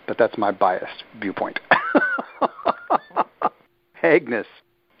 But that's my biased viewpoint. Agnes,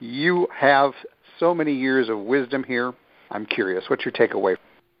 you have so many years of wisdom here. I'm curious, what's your takeaway?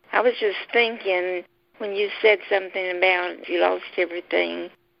 I was just thinking, when you said something about if you lost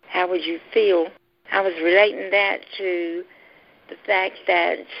everything, how would you feel? I was relating that to the fact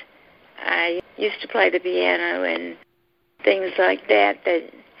that I used to play the piano and things like that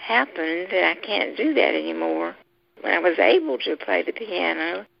happened, that I can't do that anymore. When I was able to play the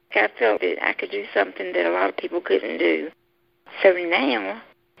piano, I felt that I could do something that a lot of people couldn't do. So now,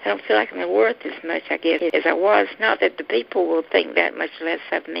 I don't feel like I'm worth as much, I guess, as I was. Not that the people will think that much less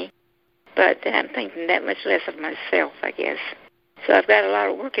of me, but that I'm thinking that much less of myself, I guess. So I've got a lot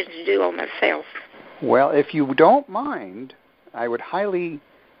of working to do on myself. Well, if you don't mind, I would highly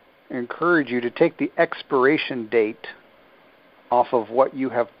encourage you to take the expiration date off of what you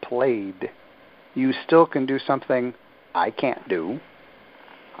have played. You still can do something I can't do.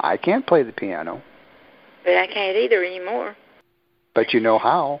 I can't play the piano. But I can't either anymore. But you know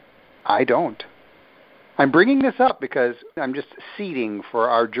how. I don't. I'm bringing this up because I'm just seeding for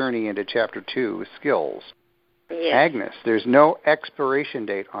our journey into Chapter 2, skills. Yes. Agnes, there's no expiration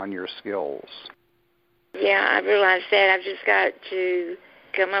date on your skills. Yeah, I realize that. I've just got to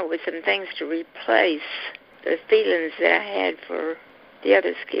come up with some things to replace the feelings that I had for the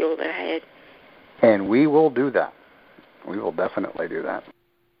other skill that I had. And we will do that. We will definitely do that.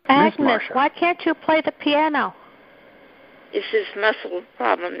 Agnes, why can't you play the piano? It's this muscle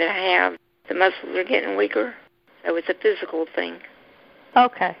problem that I have. The muscles are getting weaker, so it's a physical thing.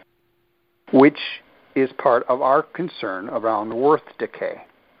 Okay. Which is part of our concern around worth decay.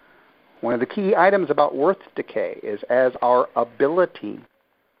 One of the key items about worth decay is as our ability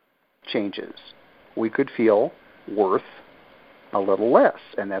changes, we could feel worth a little less.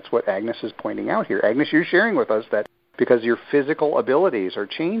 And that's what Agnes is pointing out here. Agnes, you're sharing with us that because your physical abilities are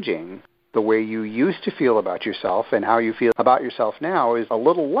changing, the way you used to feel about yourself and how you feel about yourself now is a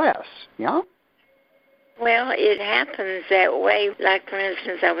little less, yeah? Well, it happens that way. Like, for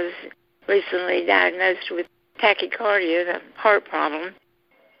instance, I was recently diagnosed with tachycardia, the heart problem.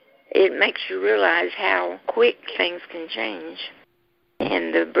 It makes you realize how quick things can change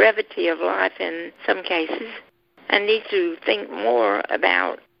and the brevity of life in some cases. I need to think more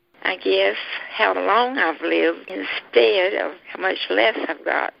about, I guess, how long I've lived instead of how much less I've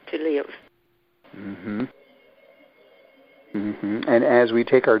got to live. Mm-hmm. Mm-hmm. And as we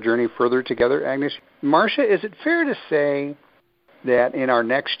take our journey further together, Agnes, Marcia, is it fair to say that in our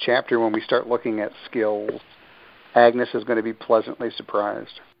next chapter when we start looking at skills, Agnes is going to be pleasantly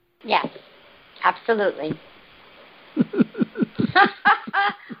surprised? Yes, absolutely.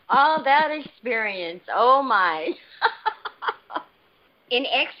 All that experience, oh my. In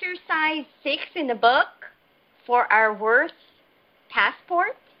exercise 6 in the book, for our worth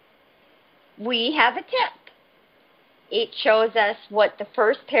passport, we have a tip. It shows us what the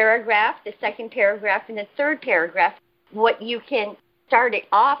first paragraph, the second paragraph, and the third paragraph, what you can start it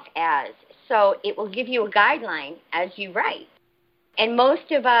off as. So it will give you a guideline as you write. And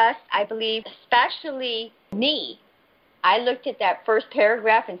most of us, I believe, especially me, I looked at that first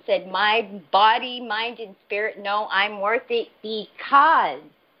paragraph and said, my body, mind, and spirit know I'm worth it because,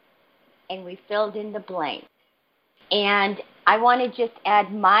 and we filled in the blank. And I want to just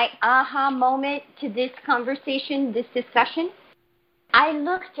add my aha moment to this conversation, this discussion. I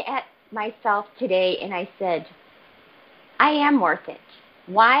looked at myself today and I said, I am worth it.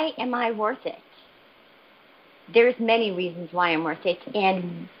 Why am I worth it? There's many reasons why I'm worth it.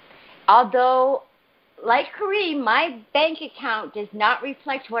 And although, like Kareem, my bank account does not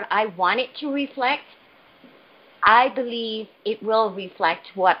reflect what I want it to reflect, I believe it will reflect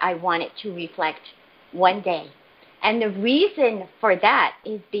what I want it to reflect one day. And the reason for that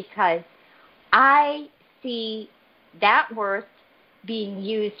is because I see that worth being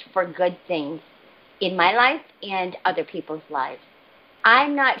used for good things in my life and other people's lives.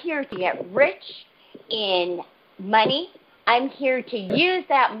 I'm not here to get rich in money. I'm here to use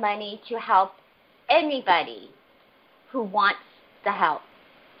that money to help anybody who wants the help.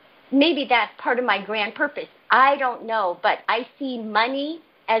 Maybe that's part of my grand purpose. I don't know, but I see money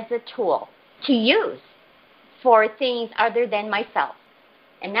as a tool to use for things other than myself.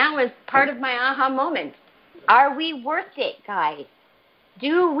 And that was part of my aha moment. Are we worth it, guys?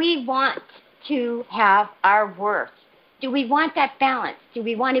 Do we want to have our worth? Do we want that balance? Do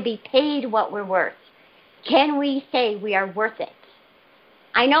we want to be paid what we're worth? Can we say we are worth it?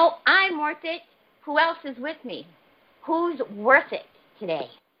 I know I'm worth it. Who else is with me? Who's worth it today?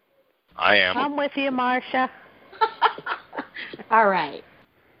 I am. I'm with you, Marcia. All right.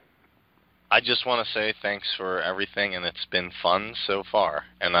 I just want to say thanks for everything, and it's been fun so far.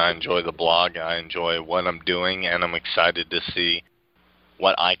 And I enjoy the blog, I enjoy what I'm doing, and I'm excited to see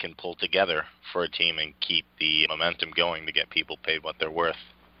what I can pull together for a team and keep the momentum going to get people paid what they're worth.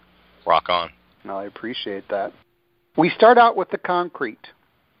 Rock on. No, I appreciate that. We start out with the concrete.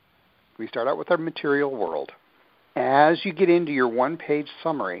 We start out with our material world. As you get into your one-page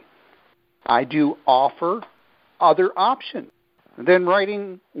summary, I do offer other options than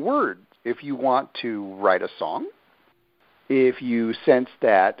writing words. If you want to write a song, if you sense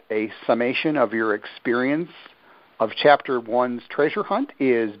that a summation of your experience of Chapter 1's treasure hunt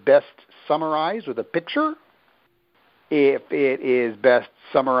is best summarized with a picture, if it is best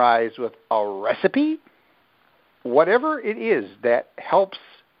summarized with a recipe, whatever it is that helps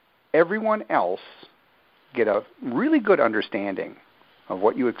everyone else get a really good understanding of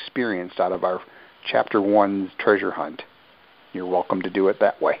what you experienced out of our Chapter 1's treasure hunt, you're welcome to do it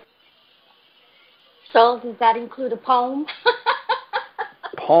that way. So does that include a poem?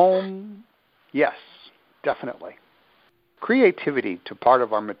 Poem, yes, definitely. Creativity to part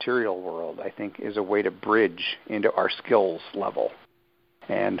of our material world, I think, is a way to bridge into our skills level.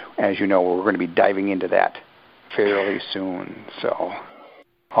 And as you know, we're going to be diving into that fairly soon. So,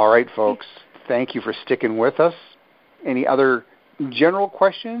 all right, folks, thank you for sticking with us. Any other general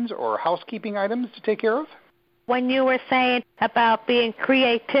questions or housekeeping items to take care of? When you were saying about being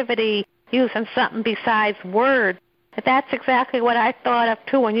creativity using something besides words. But that's exactly what I thought of,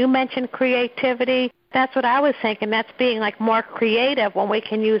 too. When you mentioned creativity, that's what I was thinking. That's being like more creative when we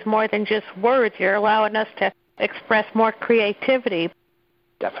can use more than just words. You're allowing us to express more creativity.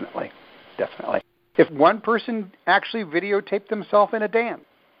 Definitely. If one person actually videotaped themselves in a dance,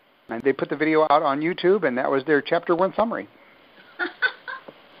 and they put the video out on YouTube, and that was their Chapter 1 summary.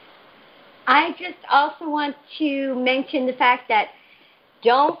 I just also want to mention the fact that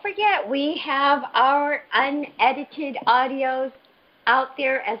don't forget we have our unedited audios out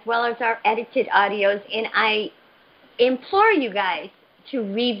there as well as our edited audios, and I implore you guys to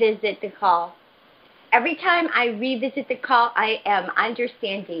revisit the call. Every time I revisit the call, I am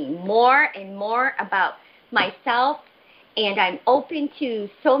understanding more and more about myself, and I'm open to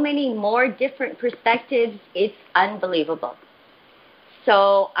so many more different perspectives. It's unbelievable.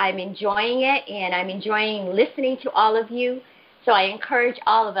 So I'm enjoying it, and I'm enjoying listening to all of you. So I encourage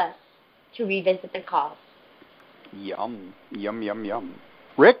all of us to revisit the calls. Yum.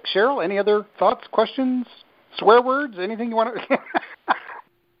 Rick, Cheryl, any other thoughts, questions, swear words, anything you want to...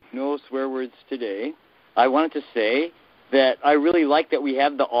 No swear words today. I wanted to say that I really like that we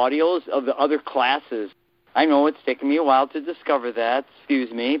have the audios of the other classes. I know it's taken me a while to discover that,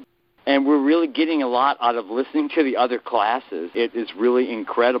 excuse me, and we're really getting a lot out of listening to the other classes. It is really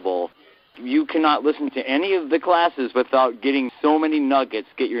incredible. You cannot listen to any of the classes without getting so many nuggets.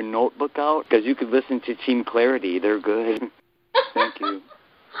 Get your notebook out, because you could listen to Team Clarity. They're good. Thank you.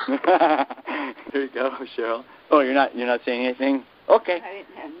 There you go, Cheryl. Oh, you're not saying anything? Okay. I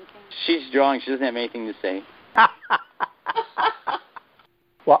didn't have anything. She's drawing. She doesn't have anything to say.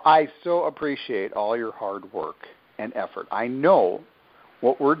 Well, I so appreciate all your hard work and effort. I know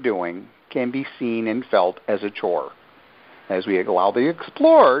what we're doing can be seen and felt as a chore. As we allow the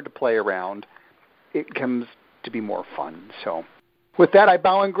explorer to play around, it comes to be more fun. So with that, I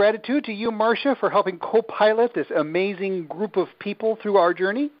bow in gratitude to you, Marcia, for helping co-pilot this amazing group of people through our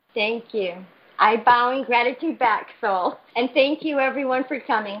journey. Thank you. I bow in gratitude back, Soul. And thank you, everyone, for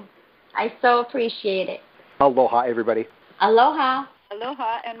coming. I so appreciate it. Aloha, everybody. Aloha.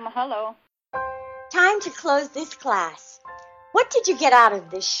 Aloha and mahalo. Time to close this class. What did you get out of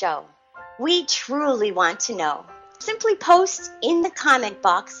this show? We truly want to know. Simply post in the comment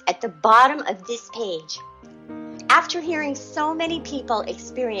box at the bottom of this page. After hearing so many people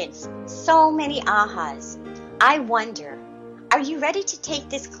experience so many ahas, I wonder, are you ready to take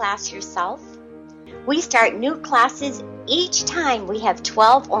this class yourself? We start new classes each time we have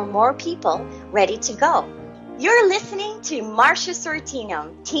 12 or more people ready to go. You're listening to Marcia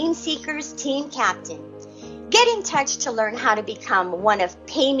Sortino, Team Seekers Team Captain. Get in touch to learn how to become one of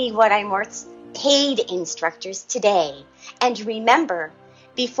Pay Me What I'm Worth's paid instructors today. And remember,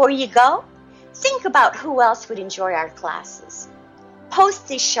 before you go, think about who else would enjoy our classes. Post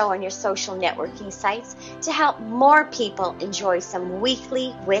this show on your social networking sites to help more people enjoy some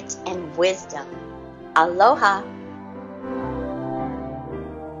weekly wit and wisdom. Aloha.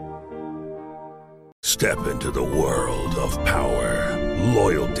 Step into the world of power,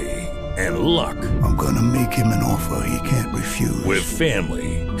 loyalty, and luck. I'm gonna make him an offer he can't refuse. With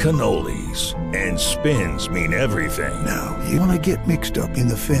family, cannolis, and spins mean everything. Now, you wanna get mixed up in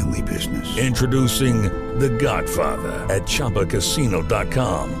the family business. Introducing The Godfather at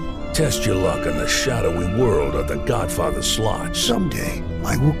ChumbaCasino.com. Test your luck in the shadowy world of The Godfather slot. Someday,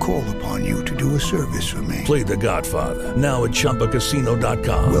 I will call upon you to do a service for me. Play The Godfather, now at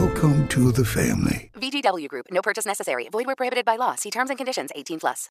ChumbaCasino.com. Welcome to the family. VGW Group. No purchase necessary. Void where prohibited by law. See terms and conditions. 18+.